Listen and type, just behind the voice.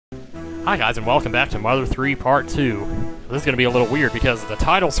Hi guys, and welcome back to Mother 3 Part 2. This is going to be a little weird because the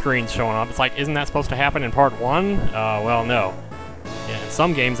title screen's showing up. It's like, isn't that supposed to happen in Part 1? Well, no. Yeah, in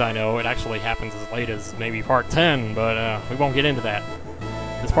some games I know it actually happens as late as maybe Part 10, but we won't get into that.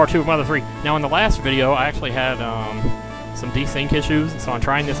 This is Part 2 of Mother 3. Now, in the last video, I actually had some desync issues, so I'm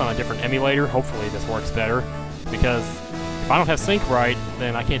trying this on a different emulator. Hopefully this works better, because if I don't have sync right,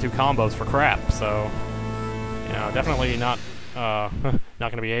 then I can't do combos for crap, so... You know, definitely not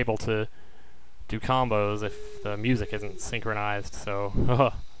going to be able to do combos if the music isn't synchronized,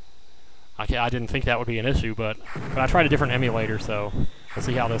 so I didn't think that would be an issue, but I tried a different emulator, so we'll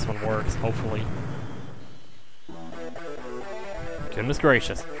see how this one works, hopefully. Goodness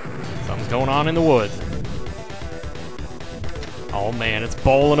gracious. Something's going on in the woods. Oh man, it's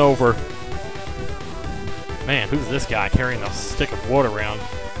bowling over. Man, who's this guy carrying a stick of wood around?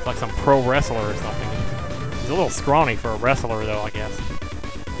 It's like some pro wrestler or something. He's a little scrawny for a wrestler, though, I guess.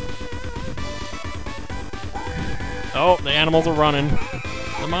 Oh, the animals are running.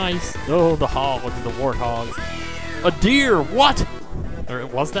 The mice. Oh, the hogs, the warthogs. A deer! What? Or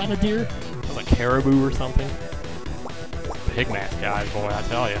was that a deer? It was a caribou or something. Pig mask guys, boy, I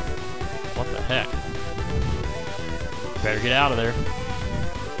tell you. What the heck? Better get out of there.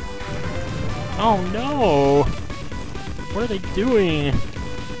 Oh no! What are they doing?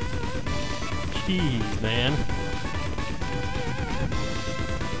 Jeez, man.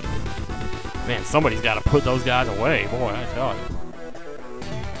 Man, somebody's got to put those guys away. Boy, I tell you.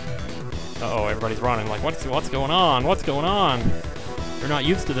 Uh-oh, everybody's running. Like, what's going on? What's going on? They're not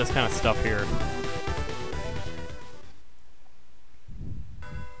used to this kind of stuff here.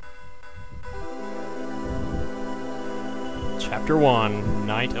 Chapter 1,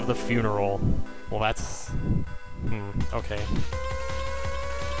 Night of the Funeral. Well, that's... okay.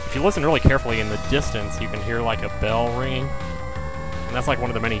 If you listen really carefully in the distance, you can hear, like, a bell ringing. And that's, like, one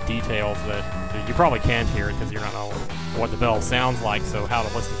of the many details that you probably can't hear it because you don't know what the bell sounds like, so how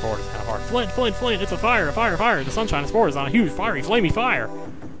to listen for it is kind of hard. Flint, Flint, Flint! It's a fire, a fire, a fire! The Sunshine Spore is on a huge, fiery, flamey fire!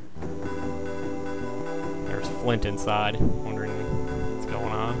 There's Flint inside, wondering what's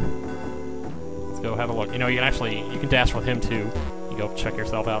going on. Let's go have a look. You know, you can dash with him, too. You go check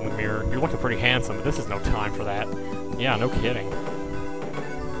yourself out in the mirror. You're looking pretty handsome, but this is no time for that. Yeah, no kidding.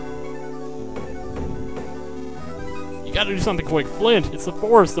 You gotta do something quick. Flint, it's the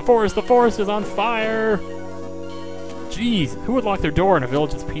forest, the forest, the forest is on fire! Jeez, who would lock their door in a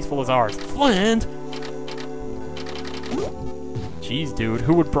village as peaceful as ours? Flint! Jeez, dude,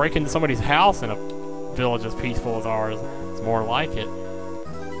 who would break into somebody's house in a village as peaceful as ours? It's more like it.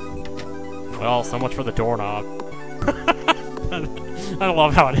 Well, so much for the doorknob. I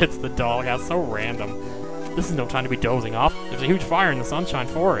love how it hits the doghouse, so random. This is no time to be dozing off. There's a huge fire in the Sunshine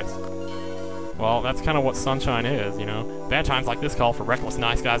Forest. Well, that's kind of what sunshine is, you know? Bad times like this call for reckless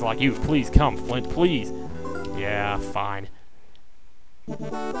nice guys like you. Please come, Flint, please. Yeah, fine.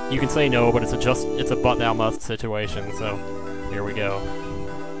 You can say no, but it's a but thou must situation, so here we go.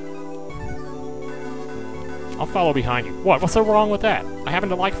 I'll follow behind you. What? What's so wrong with that? I happen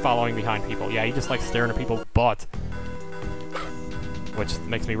to like following behind people. Yeah, you just like staring at people's butts. Which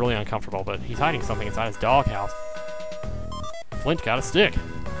makes me really uncomfortable, but he's hiding something inside his doghouse. Flint got a stick.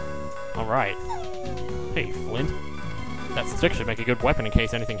 Alright. Hey, Flint. That stick should make a good weapon in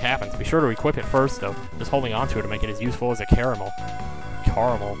case anything happens. Be sure to equip it first, though. Just holding onto it to make it as useful as a caramel.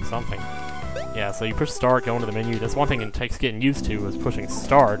 Caramel something. Yeah, so you push start, go into the menu. That's one thing it takes getting used to, is pushing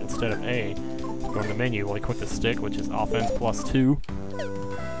start instead of A. Go to the menu, we'll equip the stick, which is offense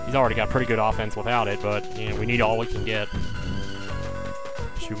 +2. He's already got pretty good offense without it, but, you know, we need all we can get.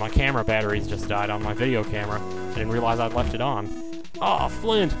 Shoot, my camera batteries just died on my video camera. I didn't realize I'd left it on. Aw,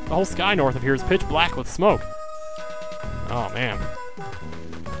 Flint! The whole sky north of here is pitch black with smoke. Oh, man.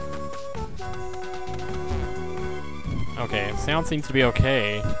 Okay, sound seems to be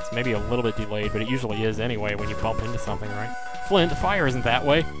okay. It's maybe a little bit delayed, but it usually is anyway when you bump into something, right? Flint, the fire isn't that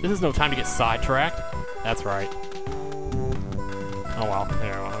way. This is no time to get sidetracked. That's right. Oh, well.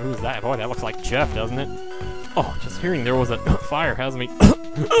 There, well, who's that? Boy, that looks like Jeff, doesn't it? Oh, just hearing there was a fire has me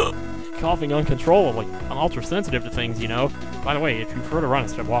coughing uncontrollably. I'm ultra-sensitive to things, you know. By the way, if you prefer to run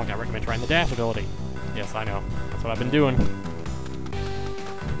instead of walk, I recommend trying the dash ability. Yes, I know. That's what I've been doing.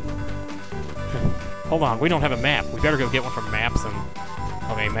 Hold on, we don't have a map. We better go get one from Maps and...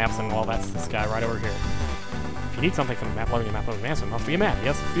 Okay, Maps and, well, that's this guy right over here. If you need something from the map loading maps, it must be a map.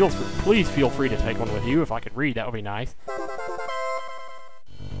 Yes, please feel free to take one with you. If I could read, that would be nice.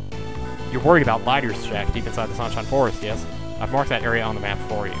 You're worried about Lighter's shack deep inside the Sunshine Forest, yes? I've marked that area on the map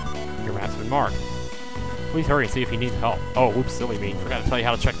for you. Your map's been marked. Please hurry and see if he needs help. Oh, whoops, silly me. Forgot to tell you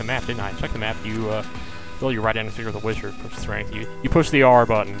how to check the map, didn't I? Check the map, you Fill your right hemisphere with a wizard push strength. You push the R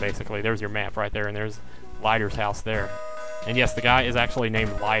button, basically. There's your map right there, and there's Lighter's house there. And yes, the guy is actually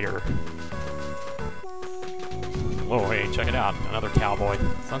named Lighter. Whoa, hey, check it out. Another cowboy.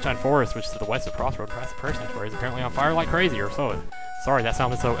 Sunshine Forest, which is to the west of Crossroad, past the Prayer Sanctuary, is apparently on fire like crazy, or so. Sorry, that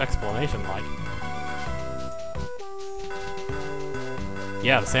sounded so explanation-like.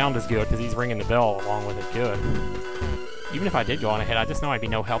 Yeah, the sound is good, because he's ringing the bell along with it. Good. Even if I did go on ahead, I just know I'd be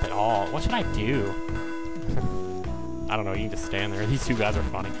no help at all. What should I do? I don't know, you can just stand there. These two guys are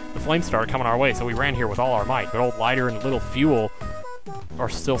funny. The flames started coming our way, so we ran here with all our might. But old Lighter and Little Fuel are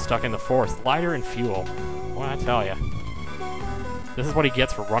still stuck in the forest. Lighter and Fuel. What I tell ya? This is what he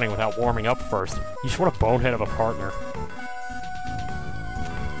gets for running without warming up first. He's what a bonehead of a partner.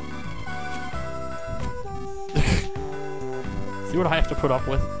 See what I have to put up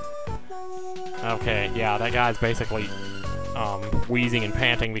with? Okay, yeah, that guy's basically wheezing and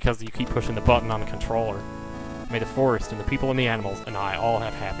panting because you keep pushing the button on the controller. May the forest and the people and the animals and I all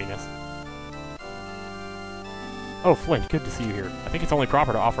have happiness. Oh, Flint, good to see you here. I think it's only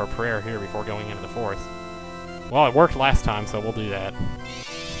proper to offer a prayer here before going into the forest. Well, it worked last time, so we'll do that.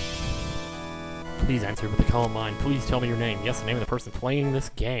 Please answer with a calm mind. Please tell me your name. Yes, the name of the person playing this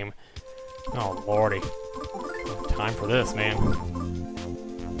game. Oh, lordy. Time for this, man.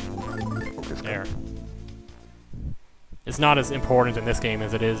 There. It's not as important in this game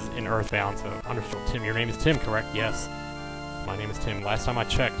as it is in Earthbound, so understood. Tim, your name is Tim, correct? Yes. My name is Tim. Last time I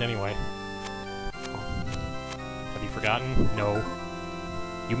checked, anyway. Have you forgotten? No.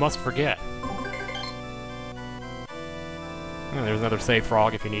 You must forget. Oh, there's another save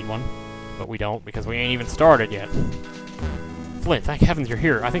frog if you need one. But we don't, because we ain't even started yet. Flint, thank heavens you're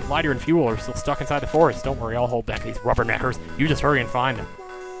here. I think Lighter and Fuel are still stuck inside the forest. Don't worry, I'll hold back these rubberneckers. You just hurry and find them.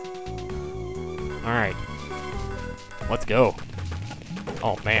 Alright. Let's go.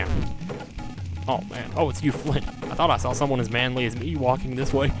 Oh, man. Oh, man. Oh, it's you, Flint. I thought I saw someone as manly as me walking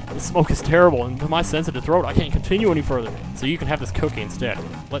this way. The smoke is terrible, and with my sensitive throat, I can't continue any further. So you can have this cookie instead.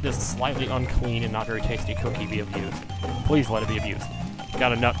 Let this slightly unclean and not very tasty cookie be of use. Please let it be of use.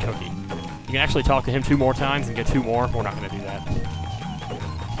 Got a nut cookie. You can actually talk to him 2 more times and get 2 more. We're not going to do that.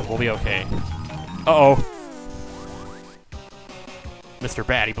 But we'll be okay. Uh-oh. Mr.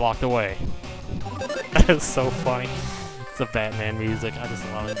 Batty blocked the way. That is so funny. It's the Batman music. I just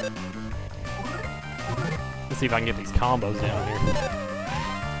love it. Let's see if I can get these combos down here.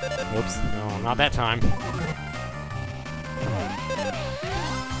 Oops. No, not that time.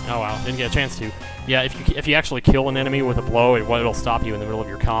 Oh, wow. Didn't get a chance to. Yeah, if you actually kill an enemy with a blow, it'll stop you in the middle of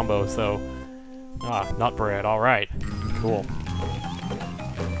your combo, so... Ah, nut bread. Alright. Cool.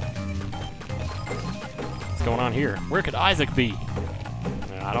 What's going on here? Where could Isaac be?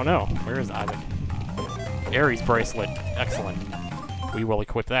 I don't know. Where is Isaac? Ares bracelet. Excellent. We will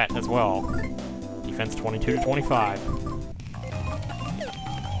equip that as well. Defense 22 to 25.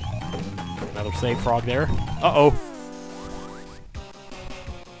 Another save frog there. Uh-oh.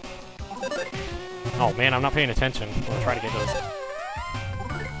 Oh man, I'm not paying attention. We'll try to get those.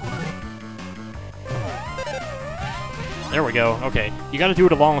 There we go. Okay. You gotta do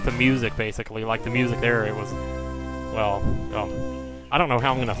it along with the music, basically. Like the music there, it was... Well, I don't know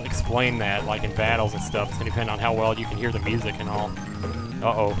how I'm gonna explain that, like in battles and stuff. It's gonna depend on how well you can hear the music and all.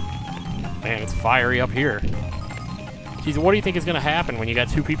 Uh-oh. Man, it's fiery up here. Jeez, what do you think is gonna happen when you got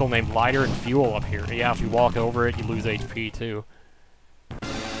 2 people named Lighter and Fuel up here? Yeah, if you walk over it, you lose HP too.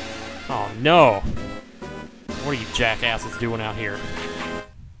 Oh no! What are you jackasses doing out here?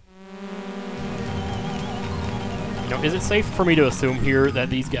 You know, is it safe for me to assume here that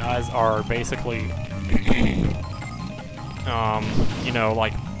these guys are basically, you know,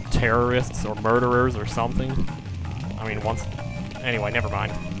 like terrorists or murderers or something? I mean, anyway, never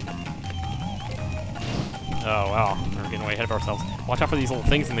mind. Oh, wow, we're getting way ahead of ourselves. Watch out for these little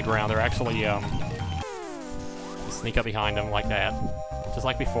things in the ground. They're actually, sneak up behind them like that. Just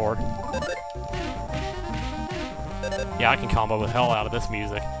like before. Yeah, I can combo the hell out of this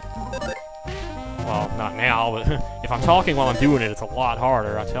music. Well, not now, but if I'm talking while I'm doing it, it's a lot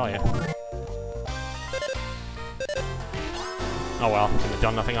harder, I tell you. Oh well, I could have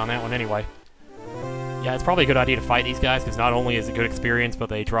done nothing on that one anyway. Yeah, it's probably a good idea to fight these guys, because not only is it a good experience, but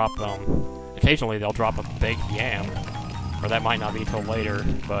they drop, occasionally they'll drop a baked yam. Or that might not be until later,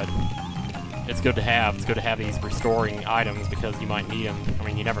 but it's good to have. It's good to have these restoring items, because you might need them. I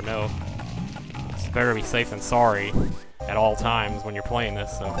mean, you never know. It's better to be safe than sorry at all times when you're playing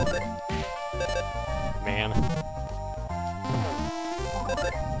this, so... Man.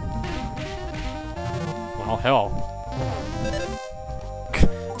 Well, hell.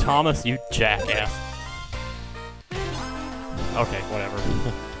 Thomas, you jackass. Okay, whatever.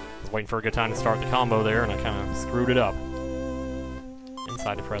 It's waiting for a good time to start the combo there, and I kind of screwed it up.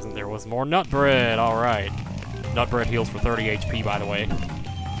 Inside the present, there was more nut bread. All right. Nut bread heals for 30 HP, by the way.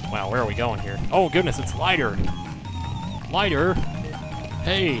 Wow, where are we going here? Oh, goodness, it's Lighter. Lighter?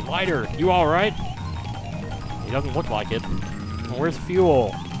 Hey, Lighter, you all right? He doesn't look like it. Where's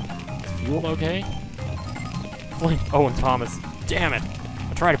Fuel? Is Fuel okay? Flint. Oh, and Thomas. Damn it.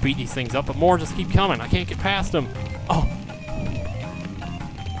 I try to beat these things up, but more just keep coming. I can't get past them. Oh.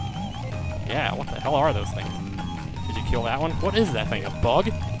 Yeah, what the hell are those things? Did you kill that one? What is that thing? A bug?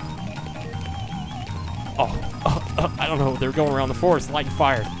 Oh, I don't know. They're going around the forest lighting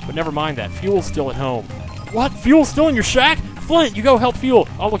fires, but never mind that. Fuel's still at home. What? Fuel's still in your shack? Flint, you go help Fuel.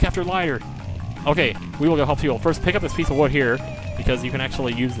 I'll look after Lighter. Okay, we will go help Fuel. First, pick up this piece of wood here, because you can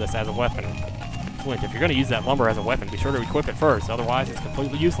actually use this as a weapon. Flint, if you're going to use that lumber as a weapon, be sure to equip it first. Otherwise, it's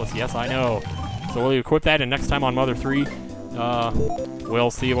completely useless. Yes, I know. So we'll equip that, and next time on Mother 3,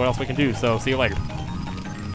 we'll see what else we can do. So, see you later.